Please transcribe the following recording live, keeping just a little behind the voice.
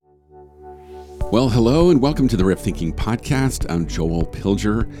Well, hello and welcome to the Rev Thinking Podcast. I'm Joel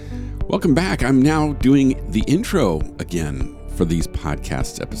Pilger. Welcome back. I'm now doing the intro again for these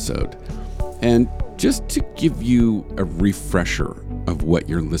podcast episodes. And just to give you a refresher of what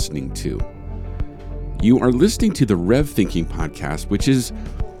you're listening to, you are listening to the Rev Thinking Podcast,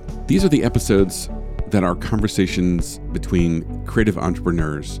 these are the episodes that are conversations between creative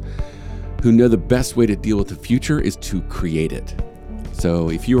entrepreneurs who know the best way to deal with the future is to create it. So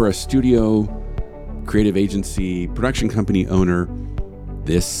if you are a studio, creative agency, production company owner,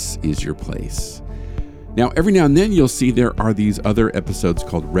 this is your place. Now, every now and then you'll see there are these other episodes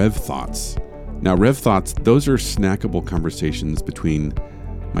called Rev Thoughts. Now, Rev Thoughts, those are snackable conversations between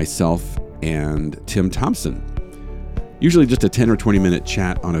myself and Tim Thompson. Usually just a 10 or 20 minute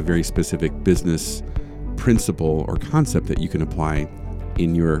chat on a very specific business principle or concept that you can apply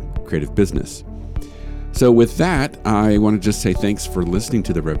in your creative business. So with that, I want to just say thanks for listening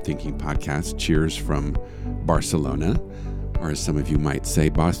to the Rev Thinking Podcast. Cheers from Barcelona, or as some of you might say,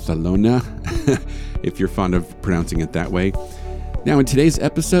 Barcelona, if you're fond of pronouncing it that way. Now, in today's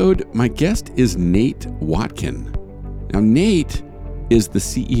episode, my guest is Nate Watkin. Now, Nate is the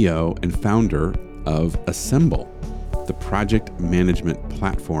CEO and founder of Assemble, the project management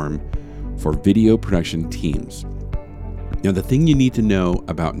platform for video production teams. Now, the thing you need to know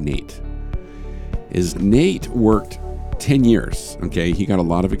about Nate is Nate worked 10 years, okay? He got a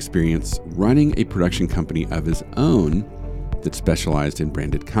lot of experience running a production company of his own that specialized in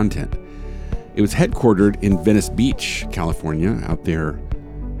branded content. It was headquartered in Venice Beach, California, out there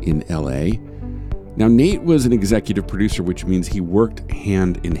in LA. Now, Nate was an executive producer, which means he worked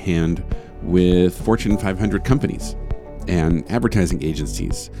hand in hand with Fortune 500 companies and advertising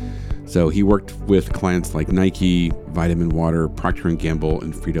agencies. So he worked with clients like Nike, Vitamin Water, Procter & Gamble,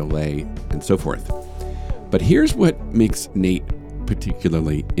 and Frito-Lay, and so forth. But here's what makes Nate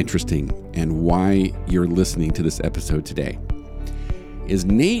particularly interesting and why you're listening to this episode today. Is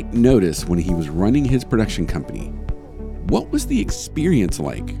Nate noticed when he was running his production company, what was the experience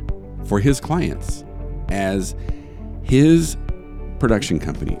like for his clients as his production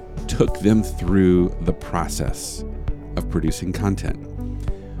company took them through the process of producing content?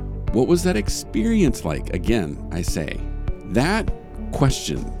 What was that experience like? Again, I say, that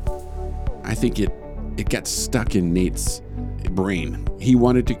question, I think it got stuck in Nate's brain. He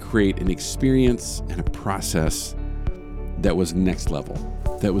wanted to create an experience and a process that was next level,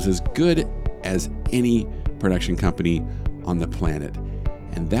 that was as good as any production company on the planet.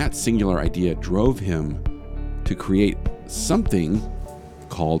 And that singular idea drove him to create something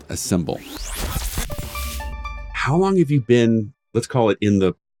called Assemble. How long have you been, let's call it in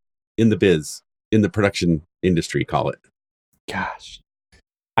the biz, in the production industry, call it? Gosh.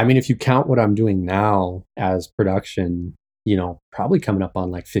 I mean, if you count what I'm doing now as production, probably coming up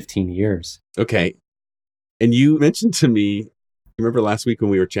on like 15 years. Okay. And you mentioned to me, remember last week when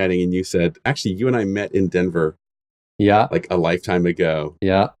we were chatting and you said, actually, you and I met in Denver. Yeah. Like a lifetime ago.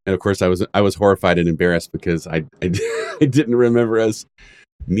 Yeah. And of course I was horrified and embarrassed because I didn't remember us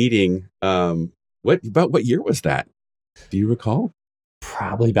meeting. What year was that? Do you recall?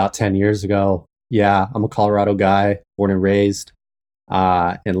 Probably about 10 years ago. Yeah. I'm a Colorado guy, born and raised,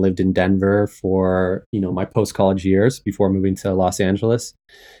 and lived in Denver for, my post-college years before moving to Los Angeles.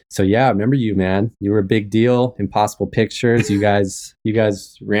 So yeah, I remember you, man. You were a big deal. Impossible Pictures. You guys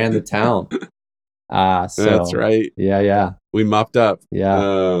ran the town. So that's right. Yeah. We mopped up. Yeah.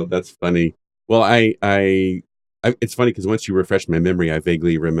 Oh, that's funny. Well, I it's funny because once you refreshed my memory, I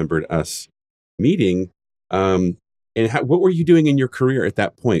vaguely remembered us meeting. And what were you doing in your career at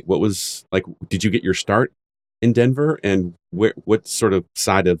that point? What was like? Did you get your start in Denver? And what sort of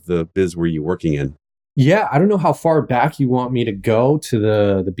side of the biz were you working in? Yeah, I don't know how far back you want me to go to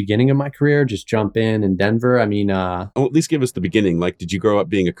the beginning of my career. Just jump in Denver. I mean, at least give us the beginning. Like, did you grow up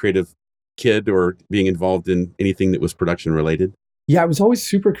being a creative kid or being involved in anything that was production related? Yeah, I was always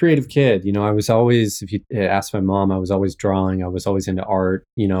super creative kid. I was always, if you ask my mom, I was always drawing. I was always into art.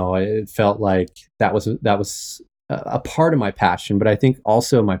 It felt like that was a part of my passion. But I think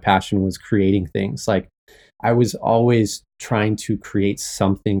also my passion was creating things. Like I was always trying to create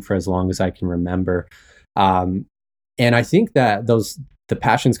something for as long as I can remember. And I think that the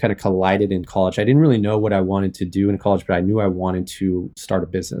passions kind of collided in college. I didn't really know what I wanted to do in college, but I knew I wanted to start a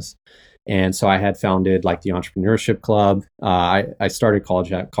business. And so I had founded like the entrepreneurship club. I started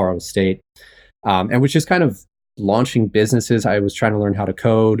college at Colorado State, and was just kind of launching businesses. I was trying to learn how to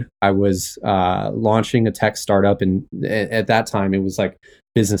code. I was launching a tech startup. And at that time, it was like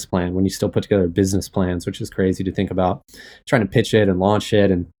business plan, when you still put together business plans, which is crazy to think about, trying to pitch it and launch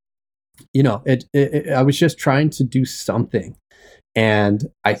it. And, I was just trying to do something. And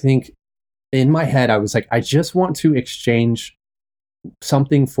I think in my head, I was like, I just want to exchange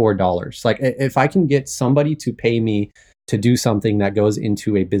something for dollars. Like if I can get somebody to pay me to do something that goes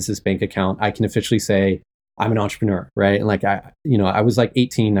into a business bank account, I can officially say I'm an entrepreneur, right? And like I was like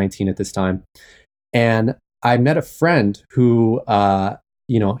 18, 19 at this time. And I met a friend who had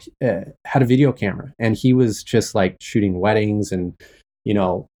a video camera, and he was just like shooting weddings and,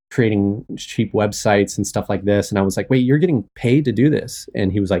 creating cheap websites and stuff like this. And I was like, wait, you're getting paid to do this?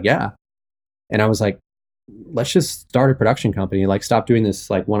 And he was like, yeah. And I was like, let's just start a production company. Like, stop doing this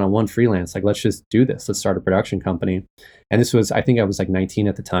like one-on-one freelance. Like, let's just do this. Let's start a production company. And this was, I think I was like 19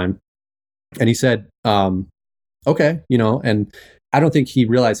 at the time. And he said, okay, and I don't think he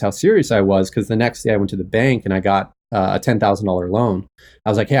realized how serious I was, because the next day I went to the bank and I got a $10,000 loan. I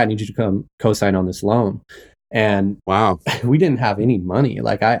was like, hey, I need you to come co-sign on this loan. And wow, we didn't have any money.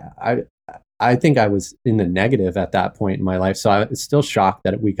 Like I think I was in the negative at that point in my life. So I was still shocked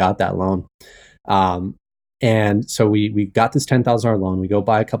that we got that loan. And so we got this $10,000 loan. We go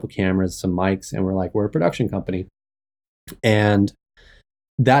buy a couple cameras, some mics, and we're like, we're a production company. And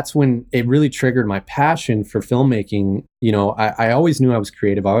that's when it really triggered my passion for filmmaking. I always knew I was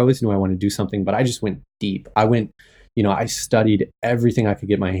creative. I always knew I wanted to do something, but I just went deep. I studied everything I could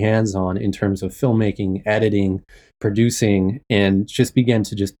get my hands on in terms of filmmaking, editing, producing, and just began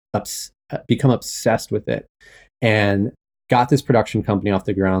to just become obsessed with it. And got this production company off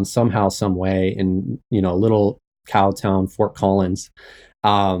the ground somehow, some way, in, little cow town, Fort Collins.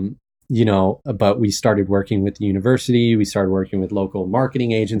 But we started working with the university. We started working with local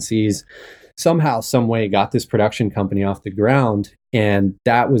marketing agencies. Somehow, some way, got this production company off the ground. And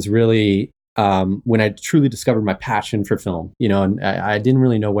that was really when I truly discovered my passion for film, and I didn't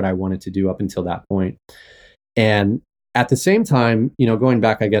really know what I wanted to do up until that point. And at the same time, going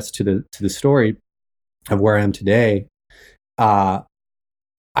back, I guess, to the story of where I am today, as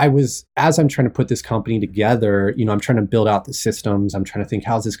I'm trying to put this company together, I'm trying to build out the systems. I'm trying to think,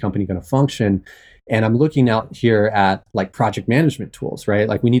 how's this company going to function? And I'm looking out here at like project management tools, right?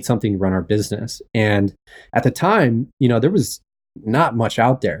 Like, we need something to run our business. And at the time, there was not much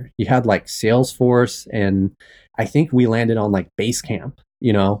out there. You had like Salesforce, and I think we landed on like Basecamp.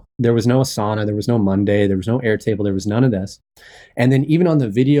 There was no Asana, there was no Monday, there was no Airtable, there was none of this. And then even on the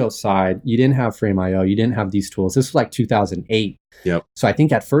video side, you didn't have Frame.io, you didn't have these tools. This was like 2008. Yep. So I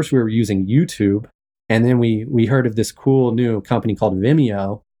think at first we were using YouTube, and then we heard of this cool new company called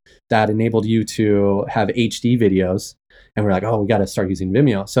Vimeo that enabled you to have HD videos. And we're like, oh, we got to start using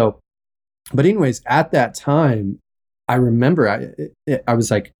Vimeo. So, but anyways, at that time, I remember I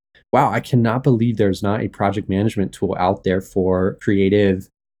was like, wow, I cannot believe there's not a project management tool out there for creative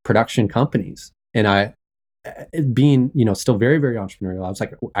production companies. And I, being, still very, very entrepreneurial, I was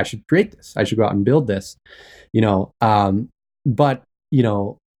like, I should create this. I should go out and build this, but,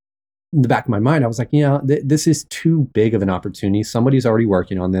 in the back of my mind, I was like, this is too big of an opportunity. Somebody's already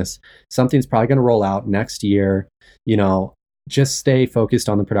working on this. Something's probably going to roll out next year, just stay focused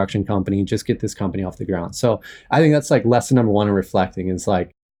on the production company, just get this company off the ground. So I think that's like lesson number one in reflecting, is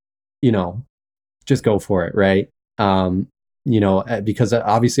like, just go for it. Right. Because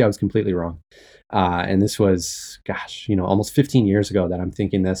obviously I was completely wrong. And this was, almost 15 years ago that I'm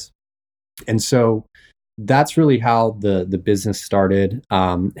thinking this. And so that's really how the business started,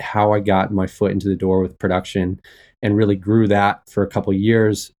 how I got my foot into the door with production, and really grew that for a couple of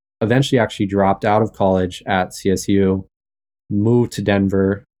years. Eventually actually dropped out of college at CSU, moved to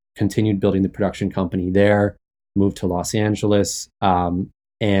Denver, continued building the production company there, moved to Los Angeles,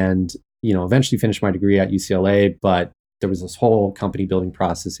 and eventually finished my degree at UCLA. But there was this whole company building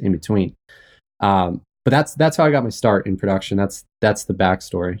process in between. But that's how I got my start in production. That's the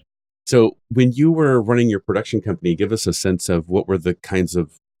backstory. So when you were running your production company, give us a sense of what were the kinds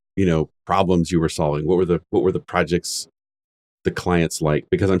of problems you were solving. What were the projects, the clients like?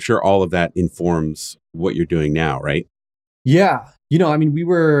 Because I'm sure all of that informs what you're doing now, right? Yeah. We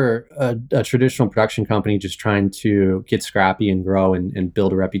were a traditional production company just trying to get scrappy and grow and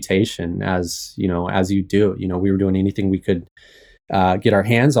build a reputation, as you do. We were doing anything we could get our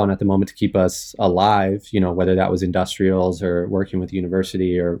hands on at the moment to keep us alive, whether that was industrials or working with the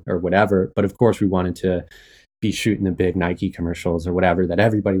university or whatever. But of course, we wanted to be shooting the big Nike commercials or whatever that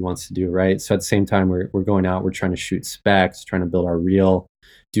everybody wants to do, right? So at the same time, we're going out, we're trying to shoot specs, trying to build our reel,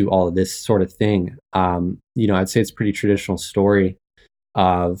 do all of this sort of thing. I'd say it's a pretty traditional story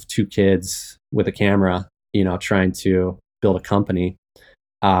of two kids with a camera, trying to build a company.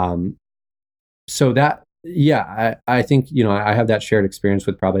 So that, yeah, I think, I have that shared experience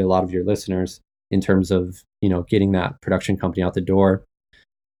with probably a lot of your listeners in terms of, getting that production company out the door.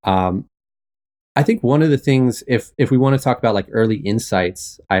 I think one of the things, if we want to talk about like early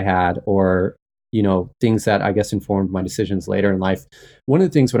insights I had, or things that I guess informed my decisions later in life, one of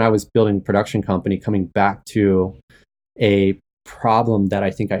the things when I was building a production company, coming back to a problem that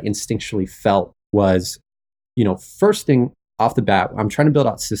I think I instinctually felt was, first thing off the bat, I'm trying to build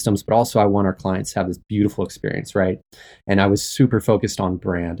out systems, but also I want our clients to have this beautiful experience, right? And I was super focused on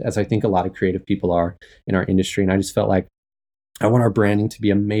brand, as I think a lot of creative people are in our industry. And I just felt like I want our branding to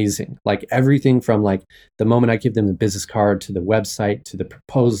be amazing. Like everything from like the moment I give them the business card to the website, to the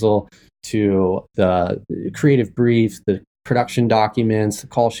proposal, to the creative brief, the production documents, the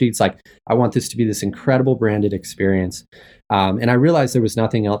call sheets. Like I want this to be this incredible branded experience. And I realized there was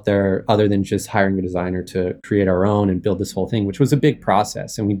nothing out there other than just hiring a designer to create our own and build this whole thing, which was a big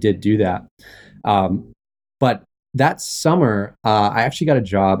process. And we did do that. But that summer, I actually got a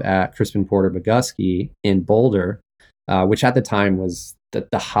job at Crispin Porter McGusky in Boulder, which at the time was the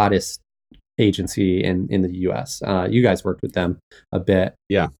hottest agency in the US. You guys worked with them a bit.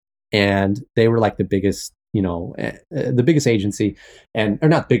 Yeah. And they were like the biggest, the biggest agency, or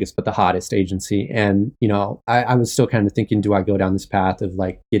not biggest, but the hottest agency. And, I was still kind of thinking, do I go down this path of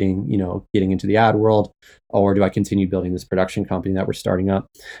like getting into the ad world, or do I continue building this production company that we're starting up?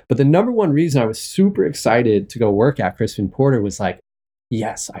 But the number one reason I was super excited to go work at Crispin Porter was like,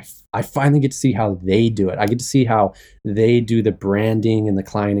 yes, I finally get to see how they do it. I get to see how they do the branding and the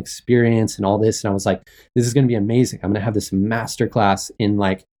client experience and all this. And I was like, this is going to be amazing. I'm going to have this masterclass in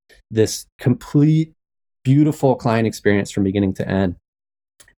like this complete, beautiful client experience from beginning to end.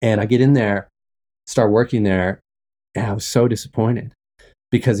 And I get in there, start working there, and I was so disappointed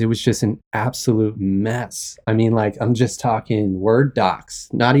because it was just an absolute mess. I mean, like, I'm just talking Word docs,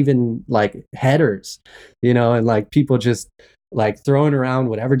 not even like headers, and like people just like throwing around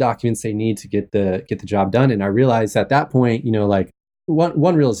whatever documents they need to get the job done. And I realized at that point, like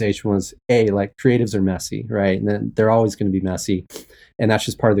one realization was like creatives are messy, right? And then they're always going to be messy. And that's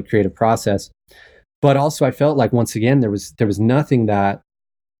just part of the creative process. But also I felt like once again, there was nothing that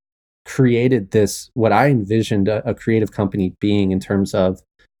created this, what I envisioned a creative company being in terms of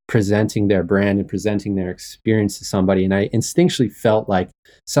presenting their brand and presenting their experience to somebody. And I instinctually felt like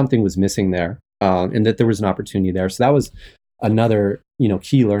something was missing there, and that there was an opportunity there. So that was another,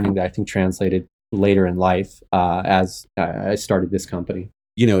 key learning that I think translated later in life as I started this company.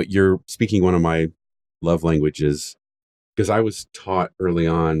 You're speaking one of my love languages, because I was taught early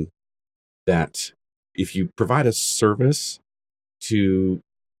on that if you provide a service, to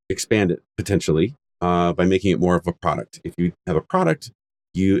expand it potentially by making it more of a product. If you have a product,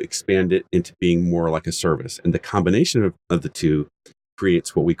 you expand it into being more like a service. And the combination of the two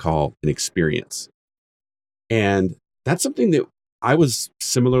creates what we call an experience. And that's something that I was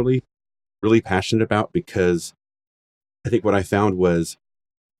similarly really passionate about, because I think what I found was,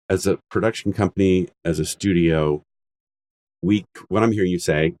 as a production company, as a studio, what I'm hearing you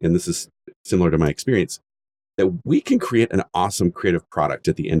say, and this is similar to my experience, that we can create an awesome creative product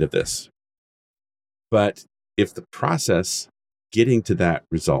at the end of this. But if the process getting to that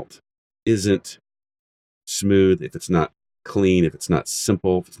result isn't smooth, if it's not clean, if it's not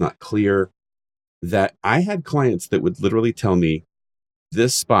simple, if it's not clear, that I had clients that would literally tell me,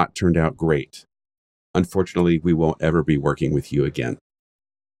 this spot turned out great. Unfortunately, we won't ever be working with you again.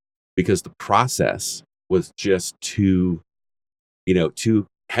 Because the process was just too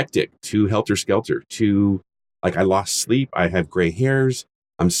hectic, too helter-skelter, too, like, I lost sleep, I have gray hairs,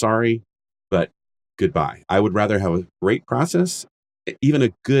 I'm sorry, but goodbye. I would rather have a great process, even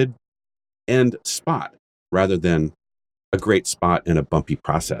a good end spot, rather than a great spot and a bumpy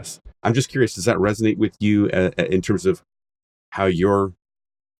process. I'm just curious, does that resonate with you in terms of how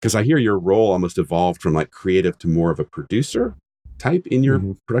because I hear your role almost evolved from like creative to more of a producer type in your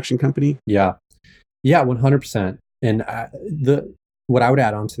production company? Yeah. Yeah, 100%. And what I would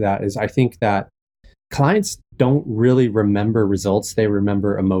add on to that is I think that clients don't really remember results. They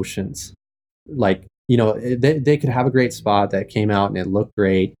remember emotions. Like, they could have a great spot that came out and it looked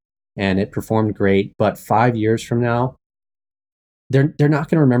great and it performed great, but 5 years from now, they're not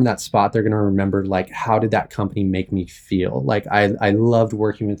going to remember that spot. They're going to remember, like, how did that company make me feel? Like, I loved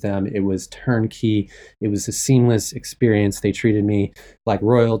working with them. It was turnkey. It was a seamless experience. They treated me like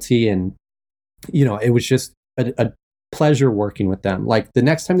royalty, and it was just a pleasure working with them. Like, the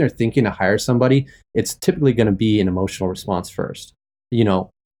next time they're thinking to hire somebody, it's typically going to be an emotional response first.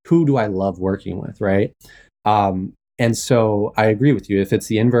 Who do I love working with, right? And so I agree with you. If it's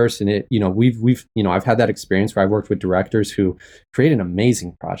the inverse, and I've had that experience where I've worked with directors who create an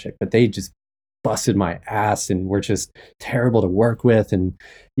amazing project, but they just busted my ass and were just terrible to work with, and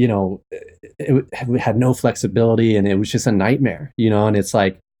it had no flexibility, and it was just a nightmare. And it's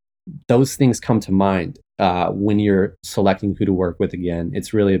like, those things come to mind when you're selecting who to work with again.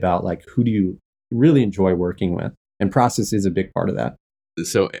 It's really about like, who do you really enjoy working with? And process is a big part of that.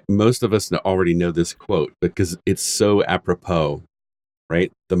 So most of us already know this quote because it's so apropos,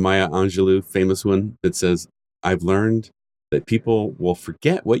 right? The Maya Angelou famous one that says, I've learned that people will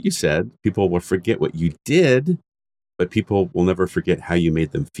forget what you said, people will forget what you did, but people will never forget how you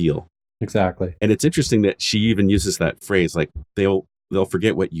made them feel. Exactly. And it's interesting that she even uses that phrase, like they'll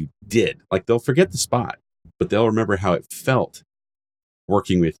forget what you did. Like they'll forget the spot, but they'll remember how it felt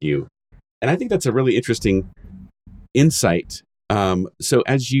working with you. And I think that's a really interesting insight. So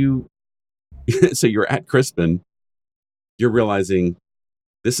as you, so you're at Crispin, you're realizing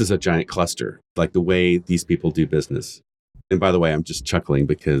this is a giant cluster, like the way these people do business. And by the way, I'm just chuckling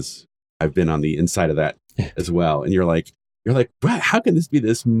because I've been on the inside of that as well. And you're like, wow, how can this be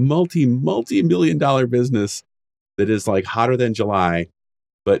this multi-million dollar business that is like hotter than July,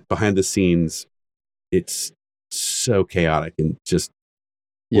 but behind the scenes, it's so chaotic and just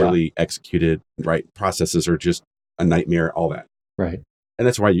poorly executed, right? Processes are just a nightmare, all that. Right. And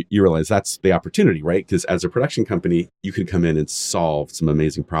that's why you realize that's the opportunity, right? Because as a production company, you can come in and solve some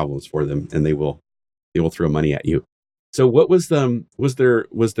amazing problems for them, and they will throw money at you. So what was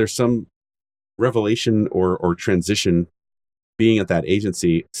there some revelation or transition being at that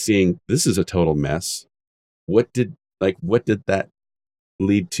agency, seeing this is a total mess? What did that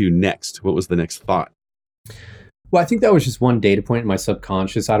lead to next? What was the next thought? Well, I think that was just one data point in my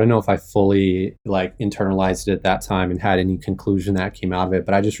subconscious. I don't know if I fully like internalized it at that time and had any conclusion that came out of it,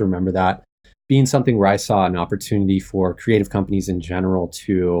 but I just remember that being something where I saw an opportunity for creative companies in general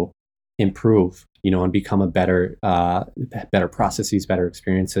to improve, and become a better processes, better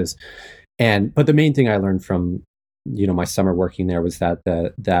experiences. But the main thing I learned from, my summer working there was that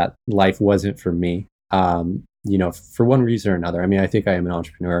that life wasn't for me. For one reason or another. I mean, I think I am an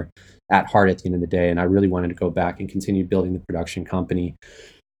entrepreneur at heart at the end of the day, and I really wanted to go back and continue building the production company.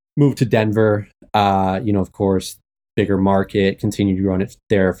 Moved to Denver, of course, bigger market, continued to run it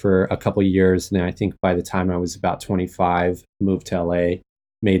there for a couple of years. And then I think by the time I was about 25, moved to LA,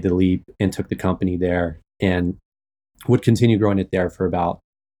 made the leap and took the company there, and would continue growing it there for about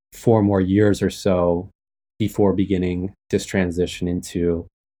 4 more years or so before beginning this transition into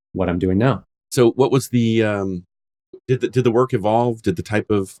what I'm doing now. So what was the, did the work evolve? Did the type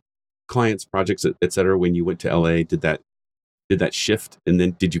of clients, projects, et cetera, when you went to LA, did that shift? And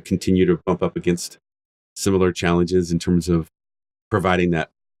then did you continue to bump up against similar challenges in terms of providing that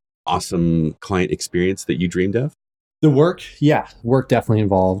awesome client experience that you dreamed of? The work definitely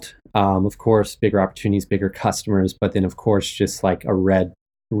involved. Of course, bigger opportunities, bigger customers, but then of course, just like a red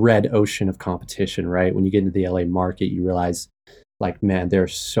ocean of competition, right? When you get into the LA market, you realize like, man, there are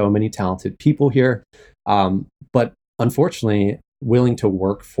so many talented people here. But unfortunately, willing to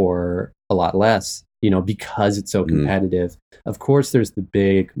work for a lot less, because it's so competitive. Of course, there's the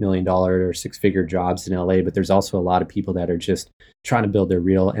big $1 million or 6-figure jobs in LA, but there's also a lot of people that are just trying to build their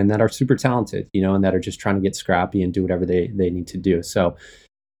reel and that are super talented, and that are just trying to get scrappy and do whatever they need to do. So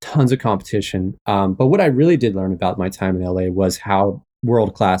tons of competition. But what I really did learn about my time in LA was how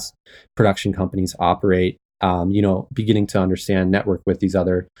world-class production companies operate. Beginning to understand, network with these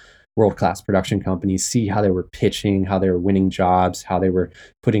other world-class production companies, see how they were pitching, how they were winning jobs, how they were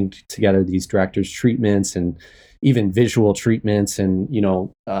putting together these directors' treatments and even visual treatments, and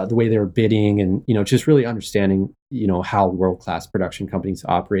the way they were bidding, and just really understanding how world-class production companies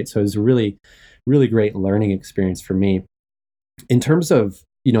operate. So it was a really, really great learning experience for me. In terms of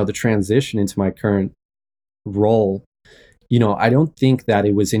the transition into my current role, I don't think that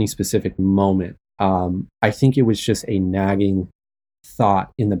it was any specific moment. I think it was just a nagging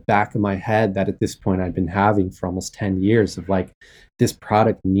thought in the back of my head that at this point I'd been having for almost 10 years of like, this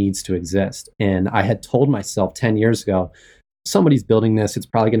product needs to exist. And I had told myself 10 years ago, somebody's building this, it's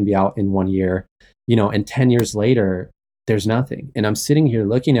probably going to be out in 1 year, and 10 years later, there's nothing. And I'm sitting here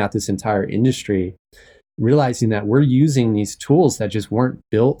looking at this entire industry, realizing that we're using these tools that just weren't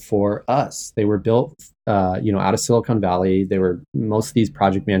built for us. They were built, out of Silicon Valley. Most of these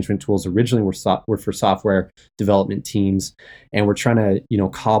project management tools originally were for software development teams, and we're trying to,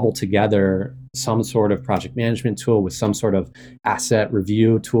 cobble together some sort of project management tool with some sort of asset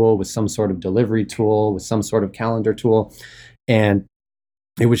review tool, with some sort of delivery tool, with some sort of calendar tool, and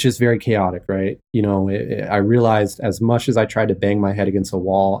it was just very chaotic, right? I realized as much as I tried to bang my head against a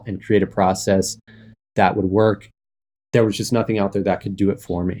wall and create a process that would work, there was just nothing out there that could do it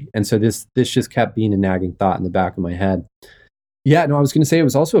for me. And so this just kept being a nagging thought in the back of my head. Yeah, no, I was going to say it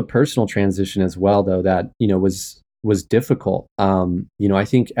was also a personal transition as well, though, that, was difficult. I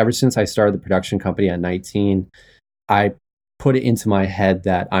think ever since I started the production company at 19, I put it into my head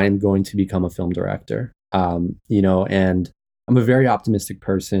that I am going to become a film director. And I'm a very optimistic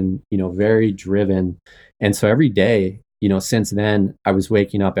person, very driven. And so every day, since then, I was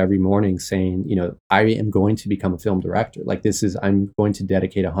waking up every morning saying, I am going to become a film director. Like I'm going to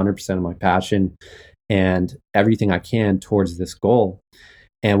dedicate 100% of my passion and everything I can towards this goal.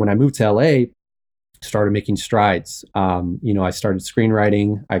 And when I moved to LA, started making strides. I started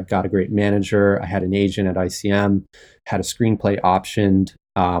screenwriting. I got a great manager. I had an agent at ICM, had a screenplay optioned,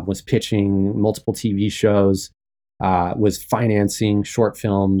 was pitching multiple TV shows, was financing short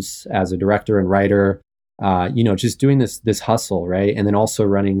films as a director and writer. Just doing this hustle, right? And then also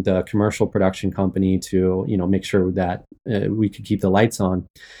running the commercial production company to, make sure that we could keep the lights on.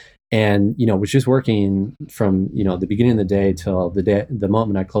 And, was just working from, the beginning of the day till the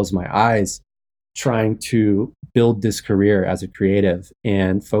moment I closed my eyes, trying to build this career as a creative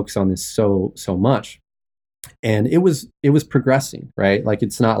and focus on this so much. And it was progressing, right? Like,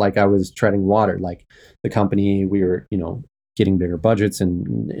 it's not like I was treading water. Like, the company, we were, getting bigger budgets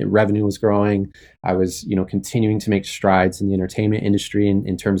and revenue was growing. I was, continuing to make strides in the entertainment industry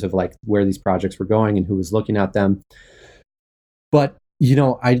in terms of like where these projects were going and who was looking at them. But,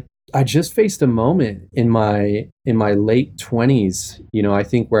 I just faced a moment in my late 20s, I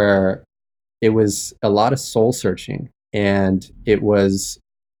think, where it was a lot of soul searching, and it was,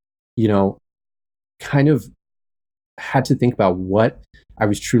 kind of had to think about what I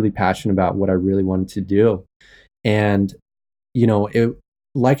was truly passionate about, what I really wanted to do. And,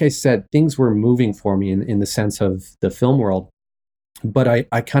 like I said, things were moving for me in the sense of the film world, but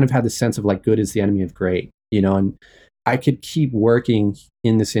I kind of had the sense of like, good is the enemy of great, and I could keep working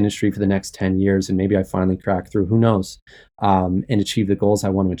in this industry for the next 10 years and maybe I finally crack through, who knows, and achieve the goals I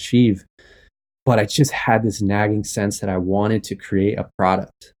want to achieve. But I just had this nagging sense that I wanted to create a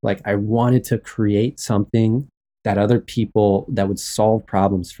product. Like, I wanted to create something that would solve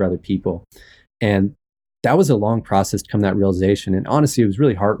problems for other people. And that was a long process to come to that realization. And honestly, it was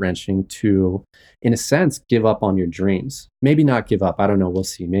really heart-wrenching to, in a sense, give up on your dreams. Maybe not give up. I don't know. We'll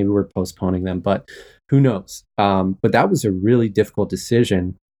see. Maybe we're postponing them, but who knows? But that was a really difficult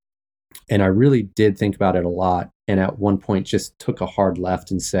decision. And I really did think about it a lot. And at one point just took a hard left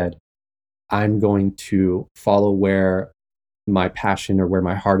and said, I'm going to follow where my passion or where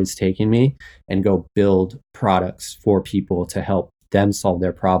my heart is taking me and go build products for people to help them solve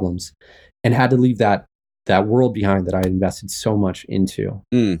their problems, and had to leave that world behind that I invested so much into.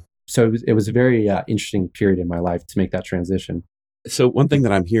 So it was a very interesting period in my life to make that transition. So one thing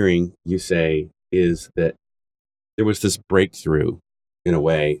that I'm hearing you say is that there was this breakthrough in a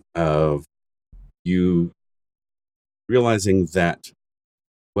way of you realizing that,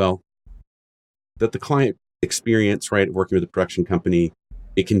 well, that the client experience, right, working with a production company,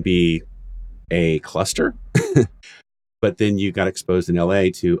 it can be a cluster, but then you got exposed in LA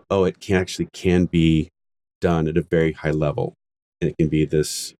to, it can be done at a very high level. And it can be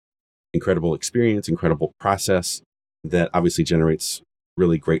this incredible experience, incredible process that obviously generates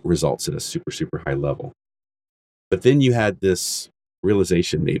really great results at a super, super high level. But then you had this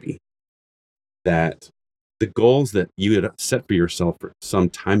realization maybe that the goals that you had set for yourself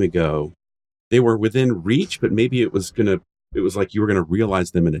some time ago, they were within reach, but maybe it was like you were going to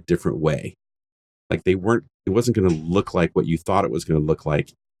realize them in a different way. Like it wasn't going to look like what you thought it was going to look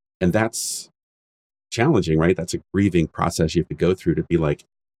like. And that's challenging, right? That's a grieving process you have to go through to be like,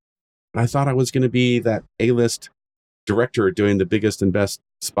 I thought I was going to be that A-list director doing the biggest and best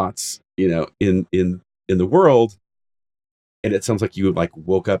spots, in the world. And it sounds like you like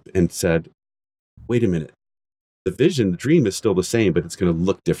woke up and said, wait a minute, the vision, the dream is still the same, but it's going to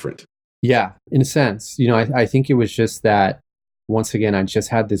look different. Yeah, in a sense, I think it was just that, once again, I just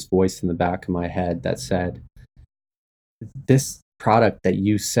had this voice in the back of my head that said, this product that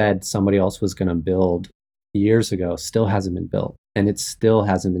you said somebody else was going to build years ago still hasn't been built, and it still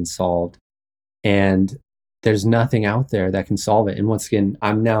hasn't been solved. And there's nothing out there that can solve it. And once again,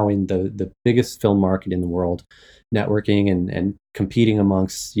 I'm now in the biggest film market in the world, networking and competing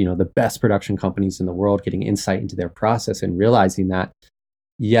amongst, the best production companies in the world, getting insight into their process and realizing that,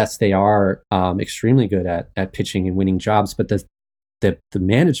 yes, they are extremely good at pitching and winning jobs, but the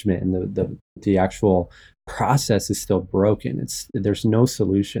management and the actual process is still broken. There's no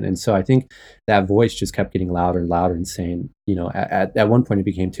solution. And so I think that voice just kept getting louder and louder and saying, at one point it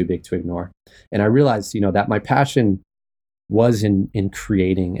became too big to ignore. And I realized, that my passion was in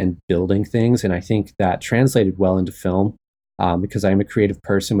creating and building things. And I think that translated well into film because I'm a creative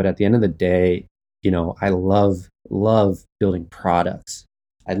person. But at the end of the day, I love building products.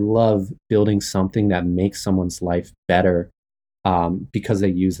 I love building something that makes someone's life better because they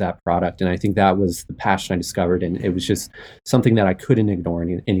use that product. And I think that was the passion I discovered. And it was just something that I couldn't ignore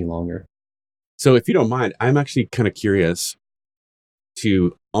any longer. So if you don't mind, I'm actually kind of curious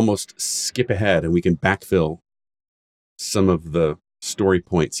to almost skip ahead and we can backfill some of the story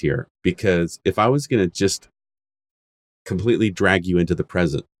points here. Because if I was going to just completely drag you into the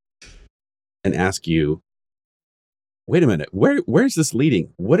present and ask you, wait a minute, where's this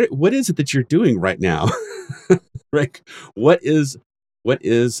leading? What is it that you're doing right now? Like, what is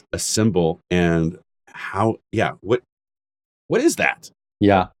a symbol and how, what is that?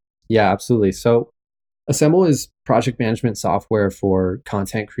 Yeah, absolutely. So Assemble is project management software for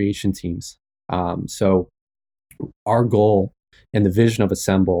content creation teams. So our goal and the vision of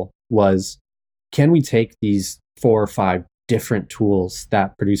Assemble was, can we take these 4 or 5 different tools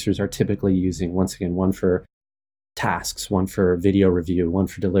that producers are typically using? Once again, one for tasks, one for video review, one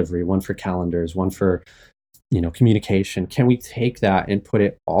for delivery, one for calendars, one for communication. Can we take that and put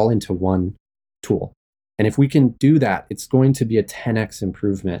it all into one tool? And if we can do that, it's going to be a 10x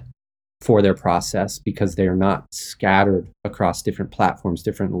improvement for their process because they are not scattered across different platforms,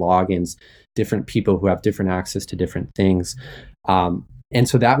 different logins, different people who have different access to different things. And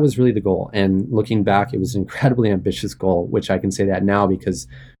so that was really the goal. And looking back, it was an incredibly ambitious goal, which I can say that now because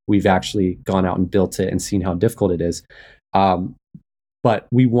we've actually gone out and built it and seen how difficult it is. But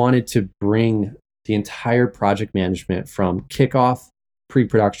we wanted to bring the entire project management from kickoff,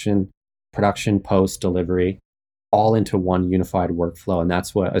 pre-production, production, post, delivery, all into one unified workflow. And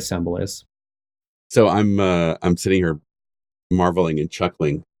that's what Assemble is. So I'm sitting here marveling and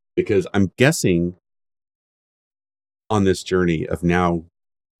chuckling because I'm guessing on this journey of now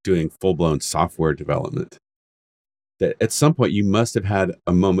doing full-blown software development that at some point you must have had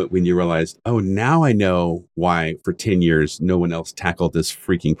a moment when you realized, oh, now I know why for 10 years no one else tackled this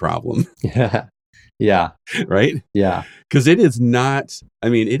freaking problem. Yeah. Right? Yeah. Because it is not, I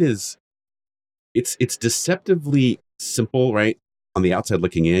mean, it's deceptively simple, right? On the outside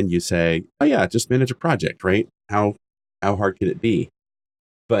looking in, you say, oh yeah, just manage a project, right? How hard could it be?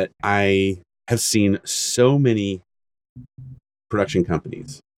 But I have seen so many production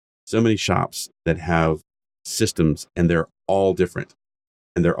companies, so many shops that have systems and they're all different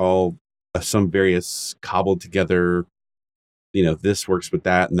and they're all some various cobbled together, this works with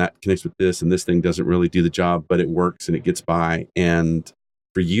that and that connects with this and this thing doesn't really do the job, but it works and it gets by. And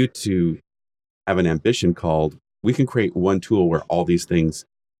for you to have an ambition called, we can create one tool where all these things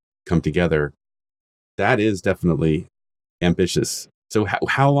come together, that is definitely ambitious. So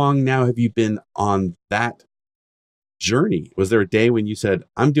how long now have you been on that journey? Was there a day when you said,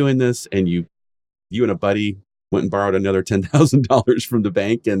 I'm doing this, and you and a buddy went and borrowed another $10,000 from the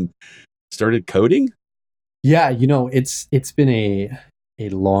bank and started coding? Yeah, it's been a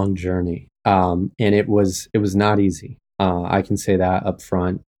long journey. And it was not easy. I can say that up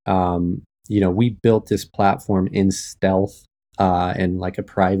front. We built this platform in stealth and like a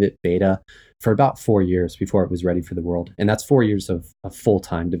private beta for about 4 years before it was ready for the world. And that's 4 years of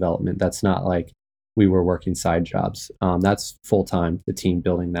full-time development. That's not like we were working side jobs. That's full-time, the team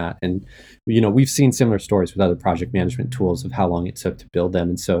building that. And, we've seen similar stories with other project management tools of how long it took to build them.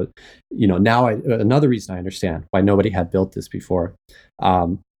 And so, now another reason I understand why nobody had built this before.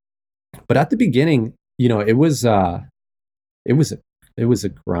 But at the beginning, it was a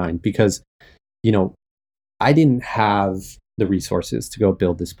grind because, I didn't have the resources to go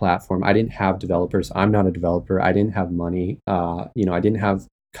build this platform. I didn't have developers. I'm not a developer. I didn't have money. I didn't have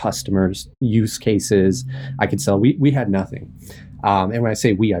customers, use cases I could sell. We had nothing. And when I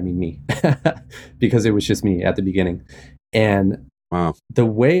say we, I mean me, because it was just me at the beginning. And wow. The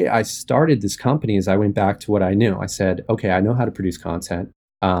way I started this company is I went back to what I knew. I said, okay, I know how to produce content.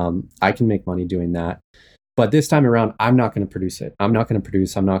 I can make money doing that. But this time around, I'm not going to produce it. I'm not going to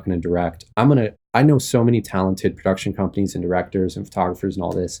produce. I'm not going to direct. I know so many talented production companies and directors and photographers and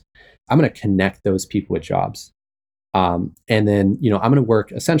all this. I'm going to connect those people with jobs. And then, I'm going to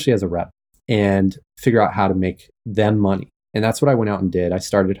work essentially as a rep and figure out how to make them money. And that's what I went out and did. I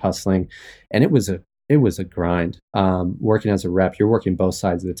started hustling, and it was a grind. Working as a rep, you're working both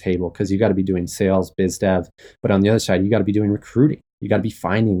sides of the table because you got to be doing sales, biz dev, but on the other side, you got to be doing recruiting. You got to be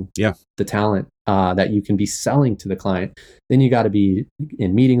finding the talent that you can be selling to the client. Then you got to be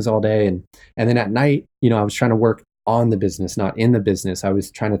in meetings all day, and then at night, I was trying to work on the business, not in the business. I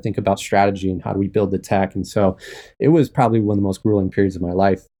was trying to think about strategy and how do we build the tech. And so it was probably one of the most grueling periods of my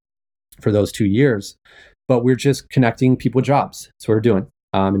life for those 2 years. But we're just connecting people with jobs. That's what we're doing.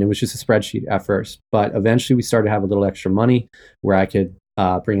 And it was just a spreadsheet at first. But eventually we started to have a little extra money where I could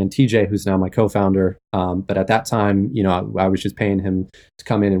bring in TJ, who's now my co-founder. But at that time, I was just paying him to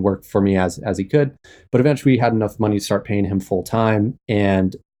come in and work for me as he could. But eventually, we had enough money to start paying him full time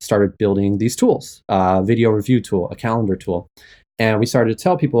and started building these tools: video review tool, a calendar tool. And we started to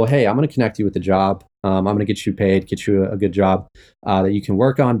tell people, hey, I'm going to connect you with a job. I'm going to get you paid, get you a good job that you can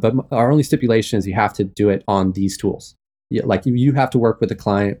work on. But our only stipulation is you have to do it on these tools. Like you have to work with the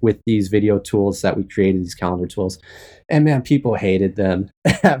client with these video tools that we created, these calendar tools. And man, people hated them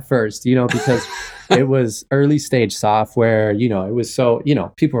at first, because it was early stage software. It was so,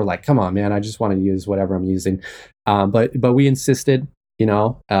 people were like, come on, man, I just want to use whatever I'm using. But we insisted,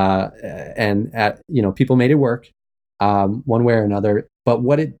 people made it work one way or another. But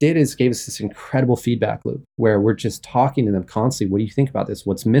what it did is gave us this incredible feedback loop where we're just talking to them constantly. What do you think about this?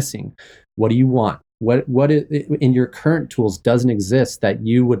 What's missing? What do you want? What in your current tools doesn't exist that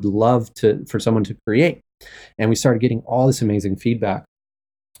you would love for someone to create? And we started getting all this amazing feedback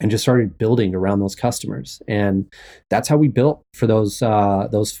and just started building around those customers. And that's how we built for those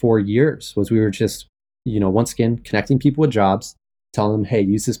 4 years. Was we were just, once again, connecting people with jobs, telling them, hey,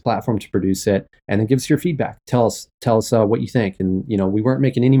 use this platform to produce it, and then give us your feedback. Tell us what you think. And we weren't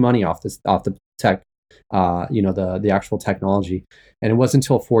making any money off the tech, the actual technology. And it wasn't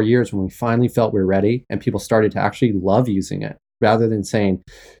until 4 years when we finally felt we were ready and people started to actually love using it, rather than saying,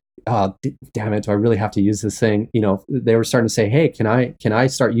 oh, damn it, do I really have to use this thing? They were starting to say, hey, can I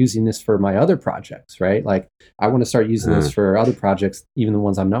start using this for my other projects, right? Like, I want to start using this for other projects, even the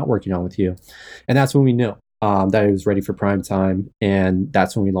ones I'm not working on with you. And that's when we knew that it was ready for prime time. And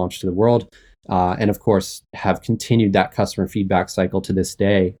that's when we launched to the world. And of course, have continued that customer feedback cycle to this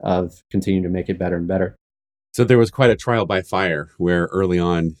day of continuing to make it better and better. So there was quite a trial by fire where early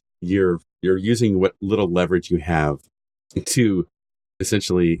on you're using what little leverage you have to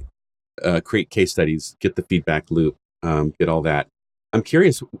essentially create case studies, get the feedback loop, get all that. I'm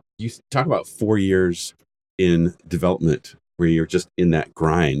curious, you talk about 4 years in development where you're just in that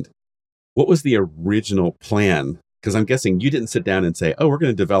grind. What was the original plan? Because I'm guessing you didn't sit down and say, oh, we're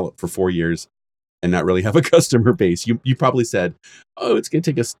going to develop for 4 years and not really have a customer base. You probably said, oh, it's going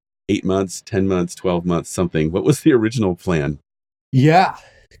to take us 8 months, 10 months, 12 months, something. What was the original plan? Yeah.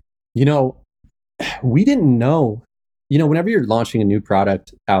 We didn't know, whenever you're launching a new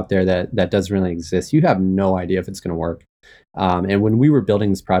product out there that doesn't really exist, you have no idea if it's going to work. And when we were building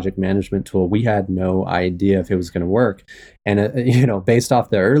this project management tool, we had no idea if it was going to work. And, based off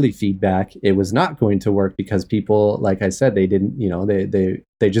the early feedback, it was not going to work because people, like I said, they didn't,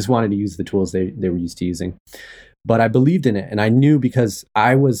 they just wanted to use the tools they were used to using. But I believed in it. And I knew because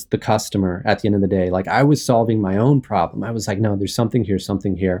I was the customer at the end of the day. Like, I was solving my own problem. I was like, no, there's something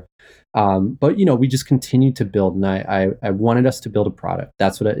here. But, we just continued to build. And I wanted us to build a product.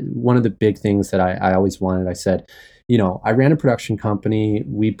 That's one of the big things that I always wanted. I said, I ran a production company.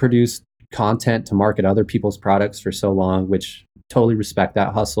 We produced content to market other people's products for so long, which totally respect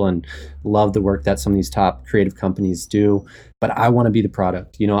that hustle and love the work that some of these top creative companies do. But I want to be the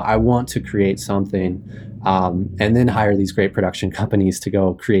product. I want to create something and then hire these great production companies to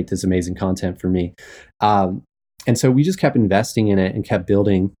go create this amazing content for me. And so we just kept investing in it and kept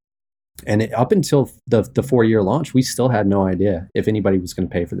building. And up until the 4-year launch, we still had no idea if anybody was going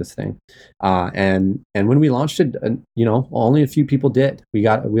to pay for this thing. And when we launched it, only a few people did. We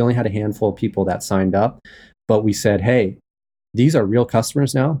only had a handful of people that signed up, but we said, hey, these are real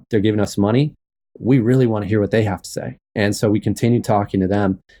customers now. They're giving us money. We really want to hear what they have to say. And so we continued talking to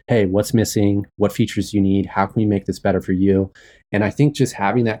them. Hey, what's missing? What features do you need? How can we make this better for you? And I think just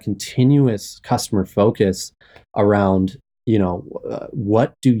having that continuous customer focus around,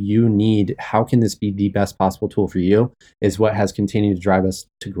 what do you need? How can this be the best possible tool for you is what has continued to drive us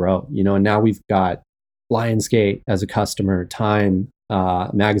to grow. And now we've got Lionsgate as a customer, Time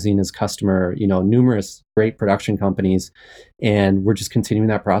magazine as a customer, numerous great production companies. And we're just continuing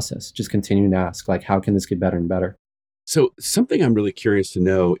that process, just continuing to ask, like, how can this get better and better? So something I'm really curious to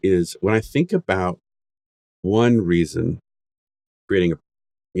know is when I think about one reason creating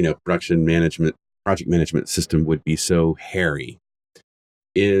a production management, project management system would be so hairy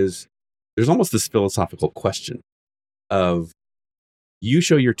is there's almost this philosophical question of you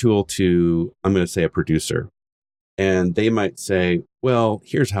show your tool to, I'm going to say, a producer, and they might say, well,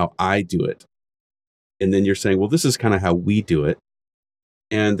 here's how I do it. And then you're saying, well, this is kind of how we do it.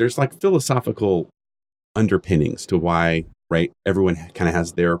 And there's like philosophical underpinnings to why, right? Everyone kind of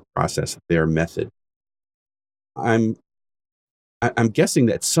has their process, their method. I'm guessing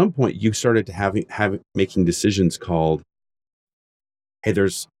that at some point you started to have making decisions called, hey,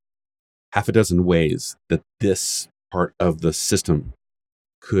 there's half a dozen ways that this part of the system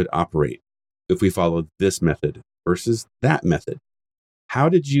could operate if we follow this method versus that method. how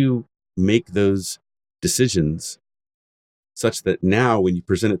did you make those decisions such that now when you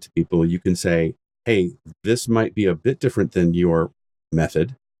present it to people, you can say, hey, this might be a bit different than your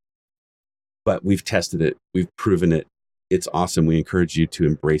method, but we've tested it, we've proven it, it's awesome. We encourage you to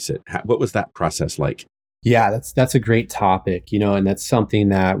embrace it. What was that process like? Yeah, that's a great topic, and that's something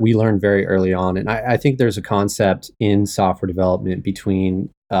that we learned very early on. And I think there's a concept in software development between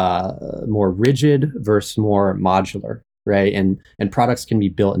more rigid versus more modular, right? And products can be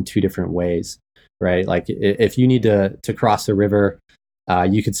built in two different ways, right? Like if you need to cross a river,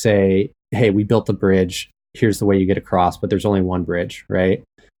 you could say, "Hey, we built the bridge. Here's the way you get across," but there's only one bridge, right?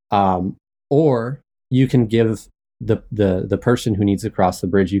 Or you can give the person who needs to cross the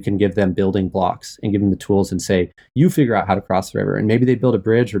bridge, you can give them building blocks and give them the tools and say, you figure out how to cross the river. And maybe they build a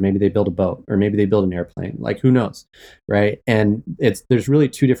bridge, or maybe they build a boat, or maybe they build an airplane. Like, who knows, right? And there's really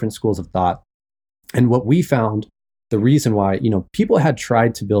two different schools of thought. And what we found, the reason why, people had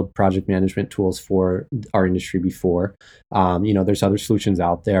tried to build project management tools for our industry before. There's other solutions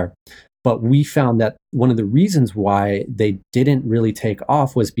out there. But we found that one of the reasons why they didn't really take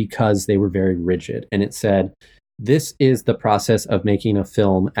off was because they were very rigid. And it said, this is the process of making a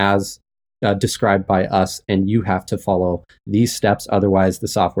film as described by us, and you have to follow these steps. Otherwise, the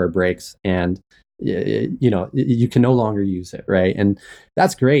software breaks, and you can no longer use it, right? And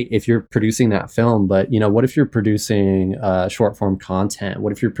that's great if you're producing that film, but what if you're producing short form content?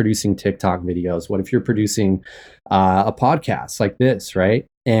 What if you're producing TikTok videos? What if you're producing a podcast like this, right?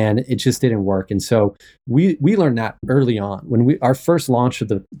 And it just didn't work. And so we learned that early on when our first launch of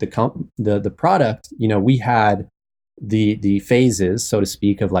the product. We had the phases, so to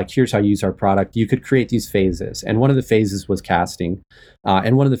speak, of like, here's how you use our product. You could create these phases, and one of the phases was casting,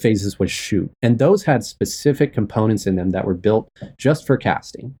 and one of the phases was shoot, and those had specific components in them that were built just for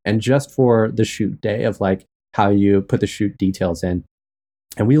casting and just for the shoot day of like how you put the shoot details in.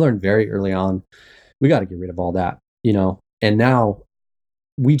 And we learned very early on, we got to get rid of all that, and now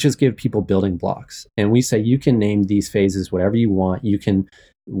we just give people building blocks, and we say, you can name these phases whatever you want. You can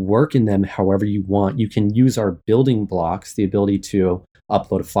work in them however you want. You can use our building blocks, the ability to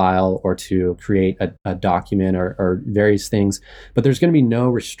upload a file or to create a document or various things, but there's going to be no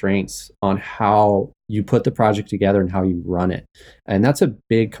restraints on how you put the project together and how you run it. And that's a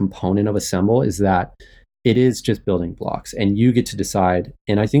big component of Assemble, is that it is just building blocks and you get to decide.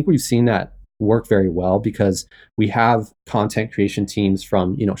 And I think we've seen that work very well, because we have content creation teams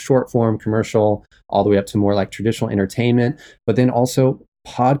from short form, commercial, all the way up to more like traditional entertainment, but then also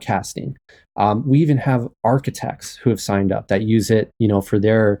podcasting. We even have architects who have signed up that use it for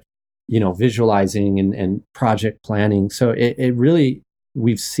their visualizing and project planning. So it really,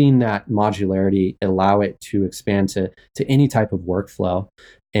 we've seen that modularity allow it to expand to any type of workflow.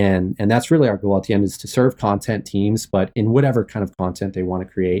 And that's really our goal at the end, is to serve content teams, but in whatever kind of content they want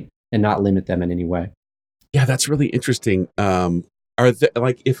to create, and not limit them in any way. Yeah, that's really interesting. Are there,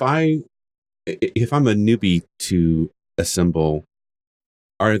 like, if I'm a newbie to Assemble,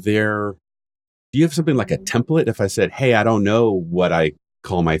 do you have something like a template? If I said, hey, I don't know what I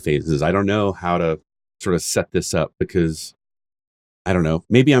call my phases, I don't know how to sort of set this up, because I don't know,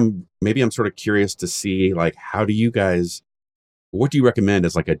 maybe I'm sort of curious to see, like, what do you recommend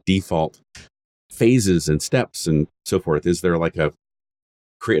as like a default phases and steps and so forth? Is there like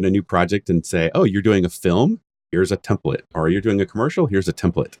creating a new project and say, oh, you're doing a film, here's a template, or you're doing a commercial, here's a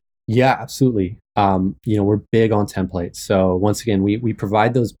template? Yeah, absolutely. We're big on templates. So once again, we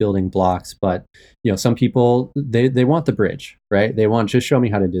provide those building blocks, but some people, they want the bridge, right? They want, just show me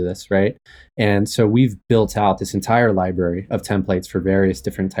how to do this, right? And so we've built out this entire library of templates for various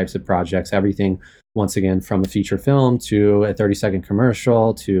different types of projects, everything, once again, from a feature film to a 30-second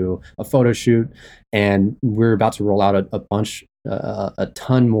commercial to a photo shoot. And we're about to roll out a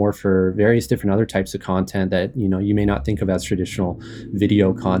ton more for various different other types of content that you may not think of as traditional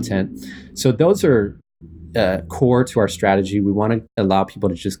video content. So those are core to our strategy. We want to allow people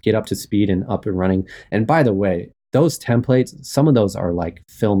to just get up to speed and up and running. And by the way, those templates, some of those are like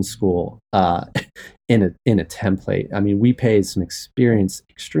film school in a template. I mean, we pay some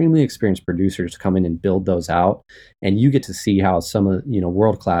extremely experienced producers to come in and build those out, and you get to see how some of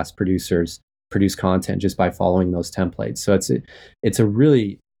world-class producers produce content just by following those templates. So it's a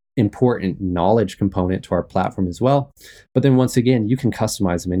really important knowledge component to our platform as well. But then once again, you can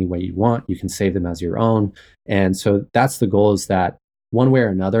customize them any way you want. You can save them as your own. And so that's the goal, is that one way or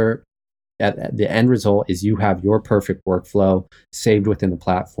another, at the end result is you have your perfect workflow saved within the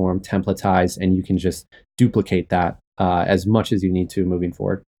platform, templatized, and you can just duplicate that as much as you need to moving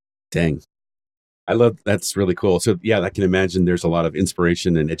forward. Dang. That's really cool. So yeah, I can imagine there's a lot of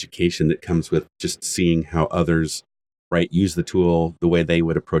inspiration and education that comes with just seeing how others right, use the tool the way they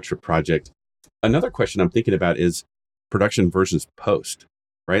would approach a project. Another question I'm thinking about is production versus post,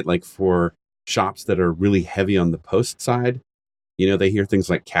 right? Like for shops that are really heavy on the post side, they hear things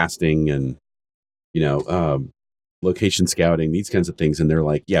like casting and, you know, um, location scouting, these kinds of things. And they're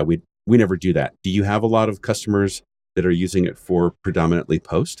like, yeah, we never do that. Do you have a lot of customers that are using it for predominantly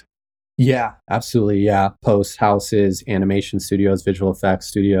post? Yeah, absolutely. Yeah. Post houses, animation studios, visual effects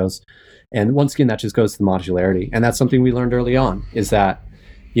studios. And once again, that just goes to the modularity. And that's something we learned early on is that,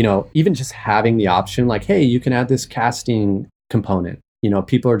 even just having the option, like, hey, you can add this casting component.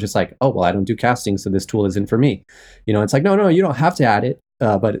 People are just like, oh, well, I don't do casting, so this tool isn't for me. It's like, no, no, you don't have to add it.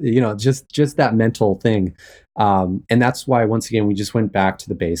 But just that mental thing. And that's why, once again, we just went back to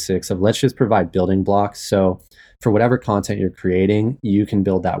the basics of let's just provide building blocks. So for whatever content you're creating, you can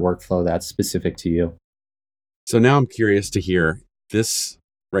build that workflow that's specific to you. So now I'm curious to hear this,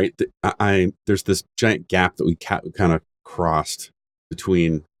 right? There's this giant gap that we kind of crossed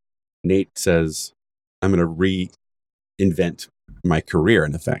between Nate says, I'm going to reinvent my career,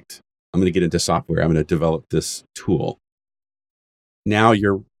 in effect. I'm going to get into software. I'm going to develop this tool. Now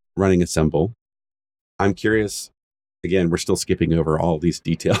you're running Assemble. I'm curious, again, we're still skipping over all these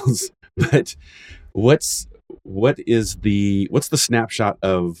details, but what's the snapshot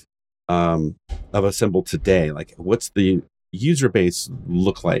of Assemble today? Like, what's the user base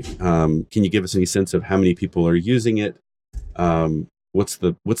look like? Can you give us any sense of how many people are using it? What's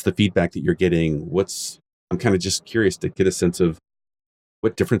the feedback that you're getting? I'm kind of just curious to get a sense of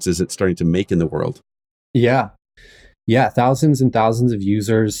what differences it's starting to make in the world. Yeah. Yeah, thousands and thousands of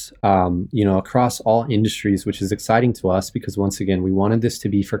users, across all industries, which is exciting to us because once again, we wanted this to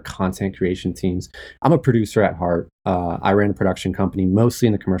be for content creation teams. I'm a producer at heart. I ran a production company mostly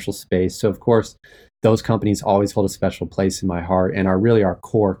in the commercial space. So of course, those companies always hold a special place in my heart and are really our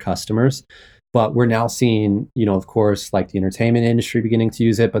core customers. But we're now seeing, of course, like the entertainment industry beginning to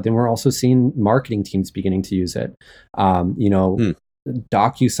use it, but then we're also seeing marketing teams beginning to use it. Hmm.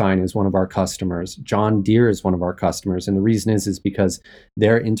 DocuSign is one of our customers. John Deere is one of our customers. And the reason is because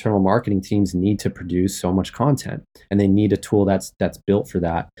their internal marketing teams need to produce so much content and they need a tool that's built for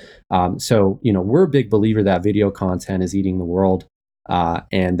that. So, we're a big believer that video content is eating the world.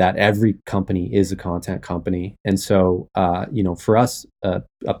 And that every company is a content company. And so, for us,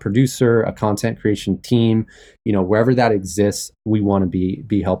 a producer, a content creation team, wherever that exists, we want to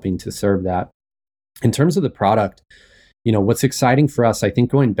be helping to serve that. In terms of the product, what's exciting for us, I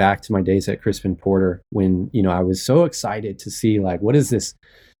think going back to my days at Crispin Porter, when, I was so excited to see like, what is this,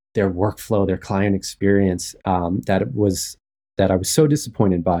 their workflow, their client experience, that I was so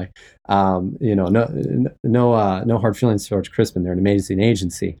disappointed by. No hard feelings towards Crispin. They're an amazing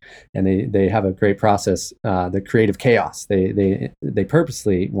agency, and they have a great process. The creative chaos. They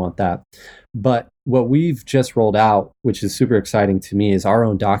purposely want that. But what we've just rolled out, which is super exciting to me, is our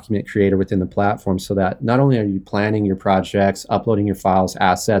own document creator within the platform, so that not only are you planning your projects, uploading your files,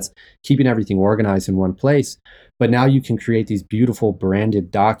 assets, keeping everything organized in one place, but now you can create these beautiful branded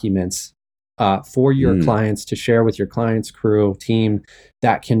documents for your clients to share with your clients, crew, team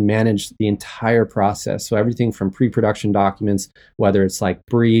that can manage the entire process. So everything from pre-production documents, whether it's like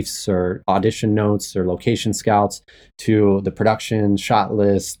briefs or audition notes or location scouts, to the production shot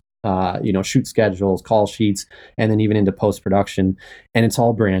list, shoot schedules, call sheets, and then even into post-production. And it's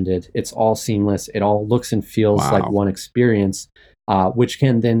all branded. It's all seamless. It all looks and feels like one experience, which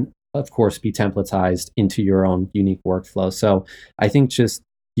can then, of course, be templatized into your own unique workflow. So I think just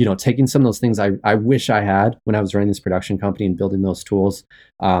taking some of those things I wish I had when I was running this production company and building those tools.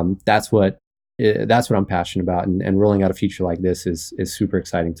 That's what I'm passionate about, and rolling out a feature like this is super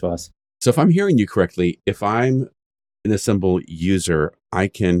exciting to us. So if I'm hearing you correctly, if I'm an Assemble user, I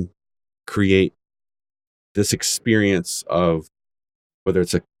can create this experience of whether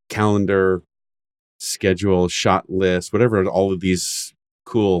it's a calendar, schedule, shot list, whatever, all of these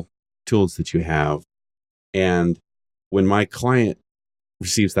cool tools that you have. And when my client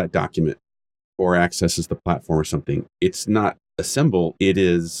receives that document or accesses the platform or something, it's not Assemble, it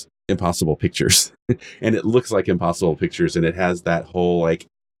is Impossible Pictures. And it looks like Impossible Pictures, and it has that whole like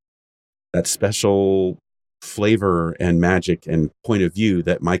that special flavor and magic and point of view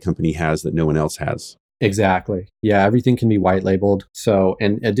that my company has that no one else has. Exactly. Yeah, everything can be white labeled. So,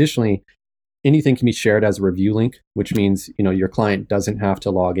 and additionally, anything can be shared as a review link, which means, your client doesn't have to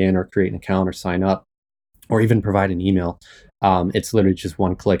log in or create an account or sign up or even provide an email. It's literally just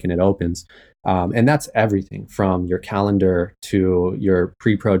one click and it opens. And that's everything from your calendar to your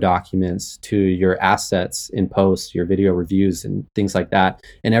pre-pro documents to your assets in post, your video reviews and things like that.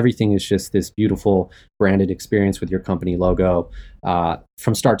 And everything is just this beautiful branded experience with your company logo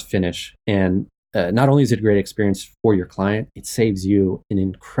from start to finish. And not only is it a great experience for your client, it saves you an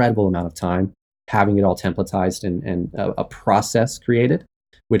incredible amount of time having it all templatized and a process created,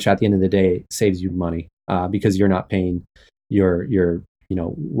 which at the end of the day saves you money because you're not paying your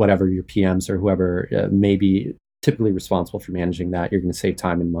whatever your PMs or whoever may be typically responsible for managing that. You're going to save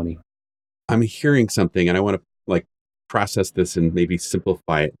time and money. I'm hearing something, and I want to like process this and maybe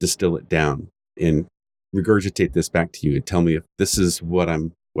simplify it, distill it down, and regurgitate this back to you and tell me if this is what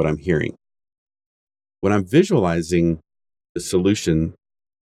I'm hearing. When I'm visualizing the solution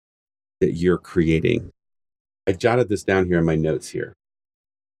that you're creating, I jotted this down here in my notes here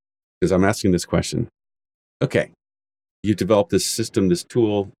because I'm asking this question. Okay, you developed this system, this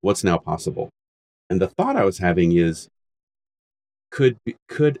tool. What's now possible? And the thought I was having is, could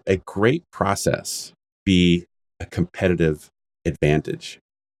a great process be a competitive advantage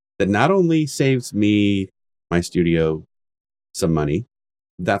that not only saves me, my studio, some money?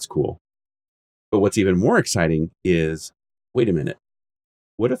 That's cool. But what's even more exciting is, wait a minute.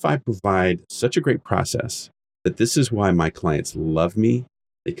 What if I provide such a great process that this is why my clients love me?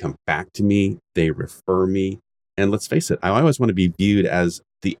 They come back to me, they refer me. And let's face it, I always want to be viewed as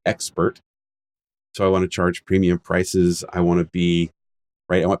the expert. So I want to charge premium prices. I want to be,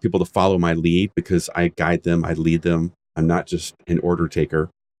 right? I want people to follow my lead because I guide them, I lead them. I'm not just an order taker.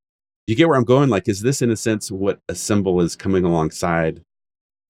 You get where I'm going? Like, is this in a sense what Assemble is coming alongside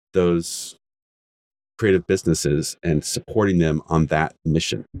those creative businesses and supporting them on that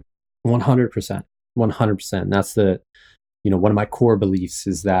mission? 100%. 100%. And that's one of my core beliefs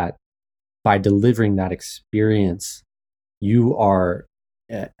is that by delivering that experience, you are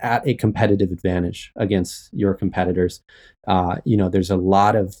at a competitive advantage against your competitors. There's a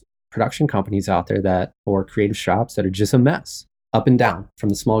lot of production companies out there or creative shops that are just a mess, up and down, from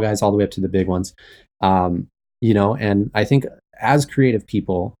the small guys all the way up to the big ones. And I think as creative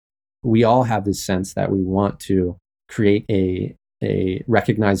people, we all have this sense that we want to create a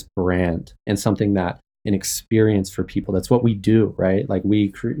recognized brand and something that an experience for people. That's what we do, right? Like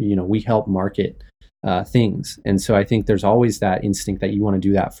we help market things. And so I think there's always that instinct that you want to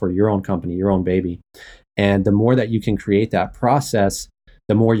do that for your own company, your own baby. And the more that you can create that process,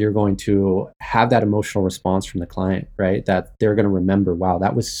 the more you're going to have that emotional response from the client, right? That they're going to remember, wow,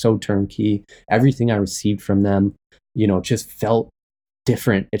 that was so turnkey. Everything I received from them, just felt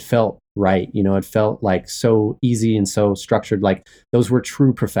different. It felt right. It felt like so easy and so structured. Like those were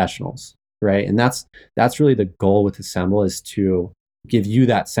true professionals, right? And that's really the goal with Assemble, is to give you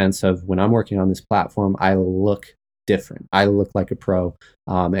that sense of, when I'm working on this platform, I look different. I look like a pro,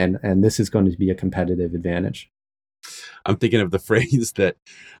 and this is going to be a competitive advantage. I'm thinking of the phrase that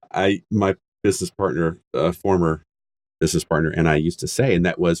my business partner, former business partner, and I used to say, and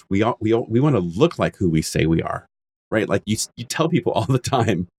that was, we want to look like who we say we are, right? Like you tell people all the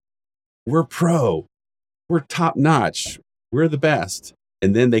time, we're pro, we're top notch, we're the best.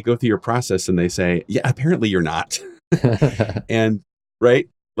 And then they go through your process and they say, yeah, apparently you're not. And right,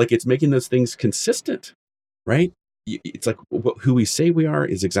 like it's making those things consistent, right? It's like who we say we are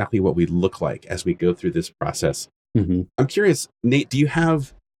is exactly what we look like as we go through this process. Mm-hmm. I'm curious, Nate, do you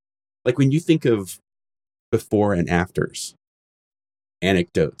have, like, when you think of before and afters,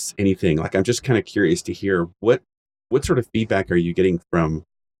 anecdotes, anything, like, I'm just kind of curious to hear what sort of feedback are you getting from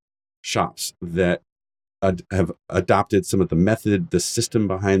shops that have adopted some of the method, the system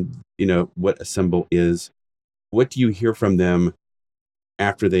behind, what Assemble is? What do you hear from them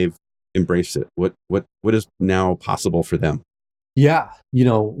after they've embraced it? What is now possible for them? Yeah,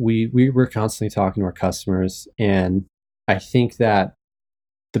 we're constantly talking to our customers, and I think that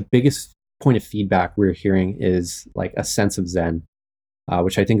the biggest point of feedback we're hearing is like a sense of zen,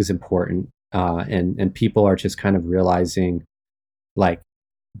 which I think is important. And people are just kind of realizing, like,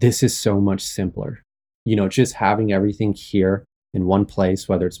 this is so much simpler. Just having everything here in one place,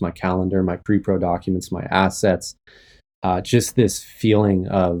 whether it's my calendar, my pre-pro documents, my assets, just this feeling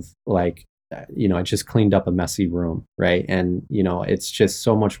of like, I just cleaned up a messy room, right? And, it's just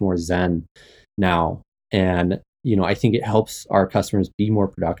so much more zen now. And, I think it helps our customers be more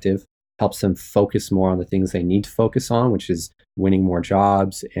productive, helps them focus more on the things they need to focus on, which is winning more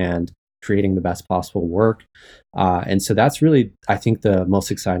jobs and creating the best possible work. And so that's really, I think, the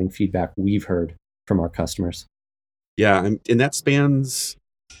most exciting feedback we've heard from our customers. Yeah. And that spans,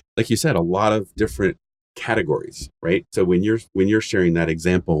 like you said, a lot of different categories, right? So when you're sharing that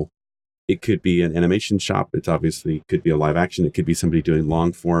example, it could be an animation shop. It's obviously could be a live action. It could be somebody doing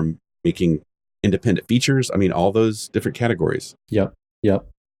long form, making independent features. I mean, all those different categories. Yep.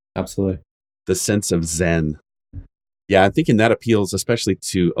 Absolutely. The sense of zen. Yeah, I'm thinking that appeals especially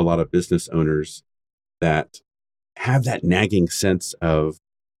to a lot of business owners that have that nagging sense of,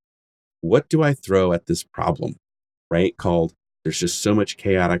 what do I throw at this problem, right? Called, there's just so much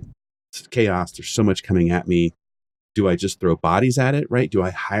chaos. There's so much coming at me. Do I just throw bodies at it, right? Do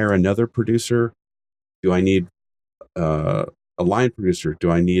I hire another producer? Do I need a line producer?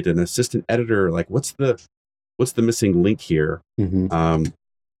 Do I need an assistant editor? Like, what's the missing link here? Mm-hmm.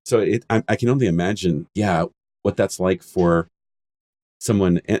 So I can only imagine, what that's like for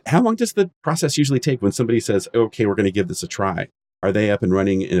someone. And how long does the process usually take when somebody says, okay, we're going to give this a try? Are they up and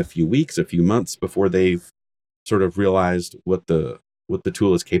running in a few weeks, a few months before they've sort of realized what the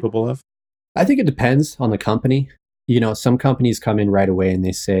tool is capable of? I think it depends on the company. Some companies come in right away and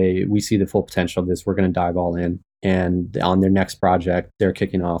they say, we see the full potential of this. We're going to dive all in. And on their next project, they're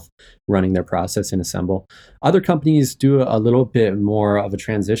kicking off running their process in Assemble. Other companies do a little bit more of a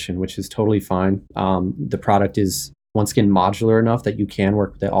transition, which is totally fine. The product is, once again, modular enough that you can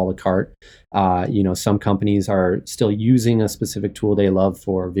work with it a la carte. Some companies are still using a specific tool they love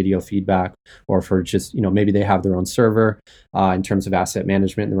for video feedback, or for just, maybe they have their own server in terms of asset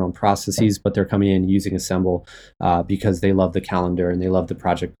management and their own processes, but they're coming in using Assemble because they love the calendar and they love the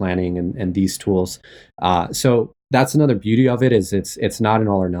project planning and these tools. So that's another beauty of it, is it's not an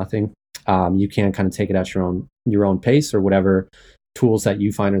all or nothing. You can kind of take it at your own pace, or whatever tools that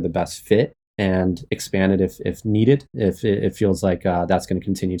you find are the best fit, and expand it if needed, if it feels like that's going to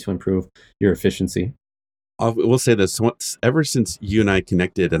continue to improve your efficiency. We'll say this: ever since you and I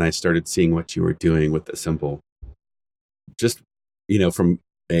connected, and I started seeing what you were doing with Assemble, just from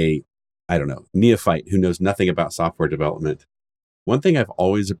a, I don't know, neophyte who knows nothing about software development, one thing I've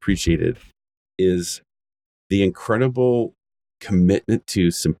always appreciated is the incredible commitment to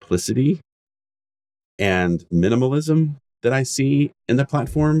simplicity and minimalism that I see in the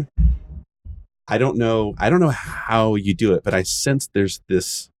platform. I don't know how you do it, but I sense there's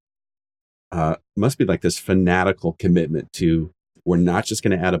this must be like this fanatical commitment to, we're not just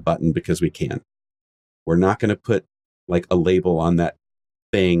going to add a button because we can. We're not going to put like a label on that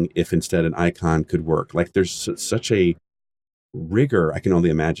thing if instead an icon could work. Like, there's such a rigor, I can only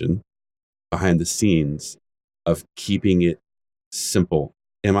imagine, behind the scenes of keeping it simple.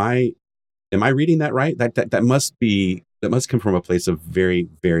 Am I reading that right? That must come from a place of very,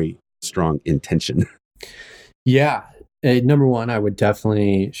 very strong intention. Yeah. Number one, I would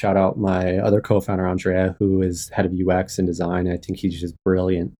definitely shout out my other co-founder, Andrea, who is head of UX and design. I think he's just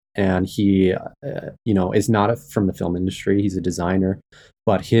brilliant. And he, is not from the film industry. He's a designer,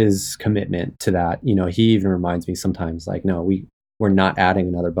 but his commitment to that, he even reminds me sometimes, like, no, we're not adding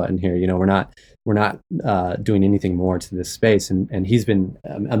another button here. We're not doing anything more to this space. And he's been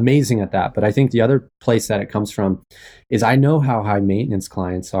amazing at that. But I think the other place that it comes from is, I know how high maintenance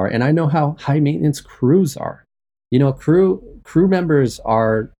clients are, and I know how high maintenance crews are. Crew members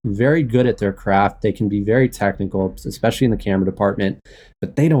are very good at their craft. They can be very technical, especially in the camera department,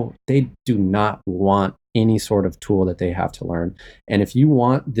 but they do not want any sort of tool that they have to learn. And if you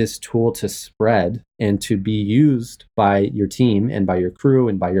want this tool to spread and to be used by your team and by your crew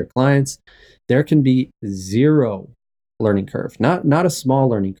and by your clients, there can be zero learning curve, not a small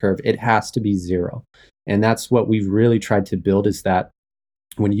learning curve. It has to be zero. And that's what we've really tried to build, is that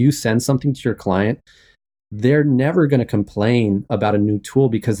when you send something to your client, they're never going to complain about a new tool,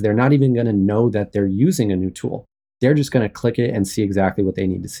 because they're not even going to know that they're using a new tool. They're just going to click it and see exactly what they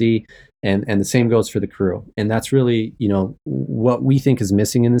need to see. And the same goes for the crew. And that's really, what we think is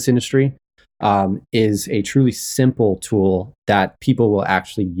missing in this industry, is a truly simple tool that people will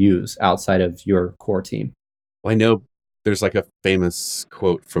actually use outside of your core team. Well, I know there's like a famous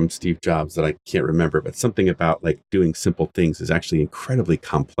quote from Steve Jobs that I can't remember, but something about like doing simple things is actually incredibly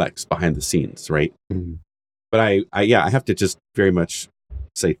complex behind the scenes, right? Mm-hmm. But I have to just very much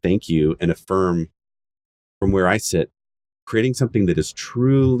say thank you and affirm, from where I sit, creating something that is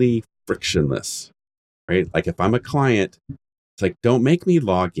truly frictionless, right? Like, if I'm a client, it's like, don't make me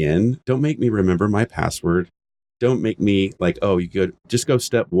log in. Don't make me remember my password. Don't make me like, oh, just go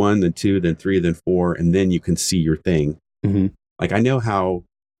step 1, then 2, then 3, then 4, and then you can see your thing. Mm-hmm. Like, I know how,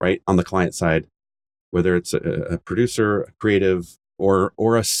 right, on the client side, whether it's a producer, a creative, or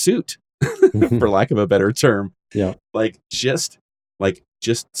a suit, for lack of a better term. Yeah. Just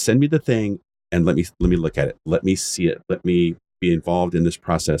send me the thing and let me look at it. Let me see it. Let me be involved in this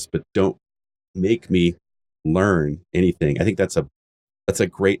process, but don't make me learn anything. I think that's a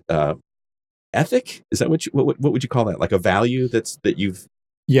great ethic. Is that what would you call that? Like a value that you've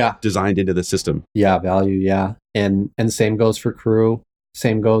designed into the system. Yeah, value. Yeah. And the same goes for crew.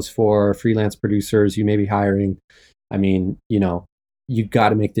 Same goes for freelance producers you may be hiring. I mean, you've got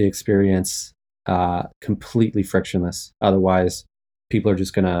to make the experience completely frictionless. Otherwise, people are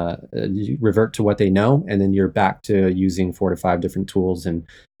just going to revert to what they know, and then you're back to using 4 to 5 different tools and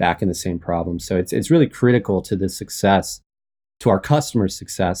back in the same problem. So it's really critical to the success, to our customers'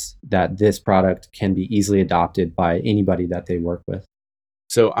 success, that this product can be easily adopted by anybody that they work with.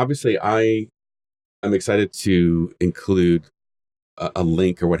 So obviously, I'm excited to include a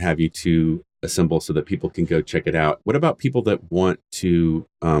link or what have you to Assemble so that people can go check it out. What about people that want to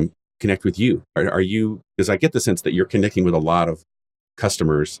connect with you? Are you, because I get the sense that you're connecting with a lot of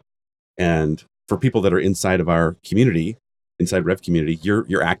customers, and for people that are inside of our community, inside Rev community,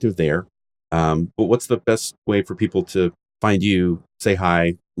 you're active there. But what's the best way for people to find you, say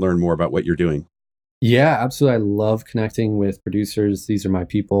hi, learn more about what you're doing? Yeah, absolutely. I love connecting with producers. These are my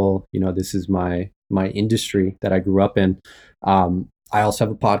people. This is my industry that I grew up in. I also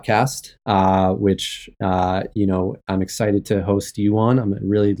have a podcast, which, I'm excited to host you on. I'm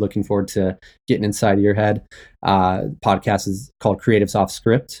really looking forward to getting inside of your head. Podcast is called Creatives Off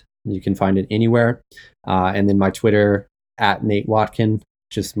Script. You can find it anywhere. And then my Twitter, @NateWatkin,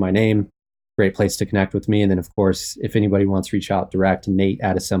 just my name. Great place to connect with me. And then, of course, if anybody wants to reach out direct,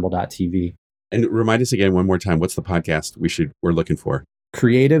 Nate@assemble.tv. And remind us again one more time, what's the podcast we're looking for?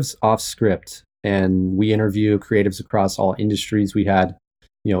 Creatives Off Script. And we interview creatives across all industries. We had,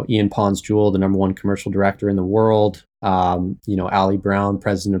 Ian Pons-Jewell, the #1 commercial director in the world. Ali Brown,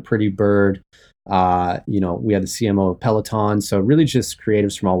 president of Pretty Bird. We had the CMO of Peloton. So really just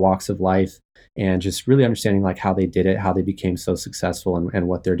creatives from all walks of life, and just really understanding like how they did it, how they became so successful, and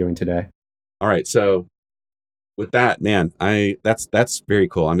what they're doing today. All right. So with that, man, that's very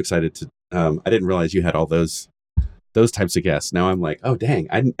cool. I'm excited to, I didn't realize you had all those types of guests. Now I'm like, oh, dang,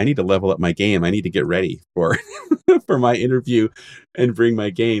 I need to level up my game. I need to get ready for for my interview and bring my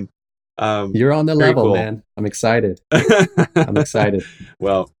game. You're on the level, cool. Man. I'm excited. I'm excited.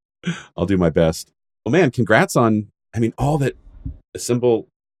 Well, I'll do my best. Well, man, congrats on, all that Assemble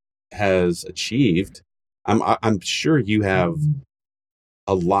has achieved. I'm sure you have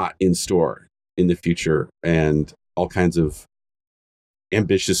a lot in store in the future and all kinds of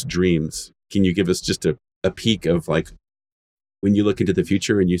ambitious dreams. Can you give us just a peek of like when you look into the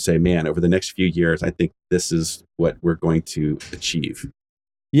future and you say, man, over the next few years, I think this is what we're going to achieve?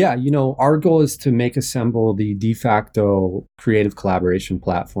 Yeah, our goal is to make Assemble the de facto creative collaboration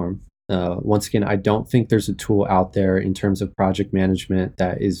platform. Once again, I don't think there's a tool out there in terms of project management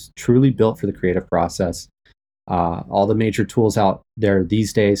that is truly built for the creative process. All the major tools out there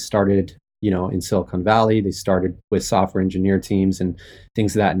these days started in Silicon Valley. They started with software engineer teams and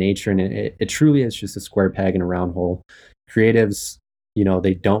things of that nature. And it truly is just a square peg in a round hole. Creatives,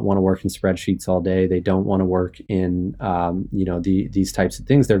 they don't want to work in spreadsheets all day. They don't want to work in, these types of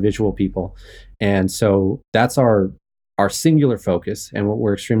things. They're visual people. And so that's our singular focus. And what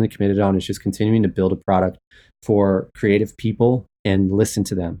we're extremely committed on is just continuing to build a product for creative people and listen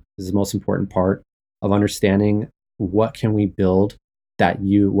to them. This is the most important part of understanding what can we build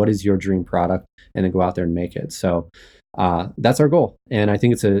what is your dream product, and then go out there and make it. So that's our goal. And I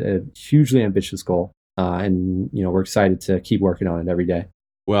think it's a hugely ambitious goal. And we're excited to keep working on it every day.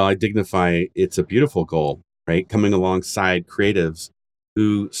 Well, I dignify it's a beautiful goal, right? Coming alongside creatives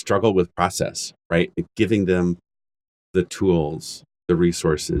who struggle with process, right? Giving them the tools, the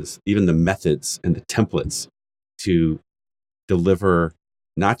resources, even the methods and the templates to deliver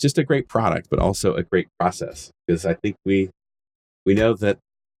not just a great product, but also a great process. Because I think we know that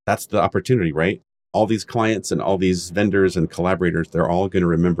that's the opportunity, right? All these clients and all these vendors and collaborators, they're all going to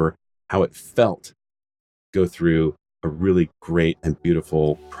remember how it felt go through a really great and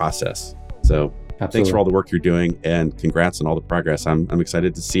beautiful process. So Absolutely. Thanks for all the work you're doing, and congrats on all the progress. I'm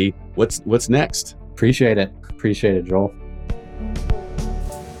excited to see what's next. Appreciate it, Joel.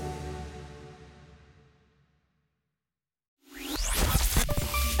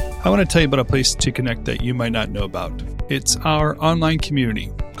 I want to tell you about a place to connect that you might not know about. It's our online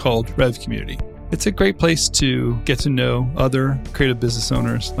community called Rev Community. It's a great place to get to know other creative business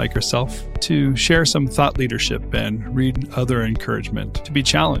owners like yourself, to share some thought leadership and read other encouragement, to be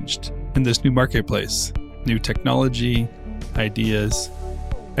challenged in this new marketplace, new technology, ideas,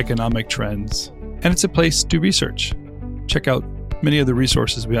 economic trends. And it's a place to do research. Check out many of the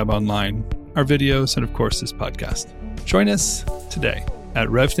resources we have online, our videos, and of course, this podcast. Join us today at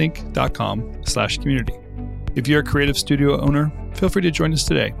revthink.com/community. If you're a creative studio owner, feel free to join us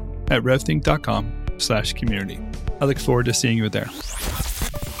today at revthink.com/community. I look forward to seeing you there.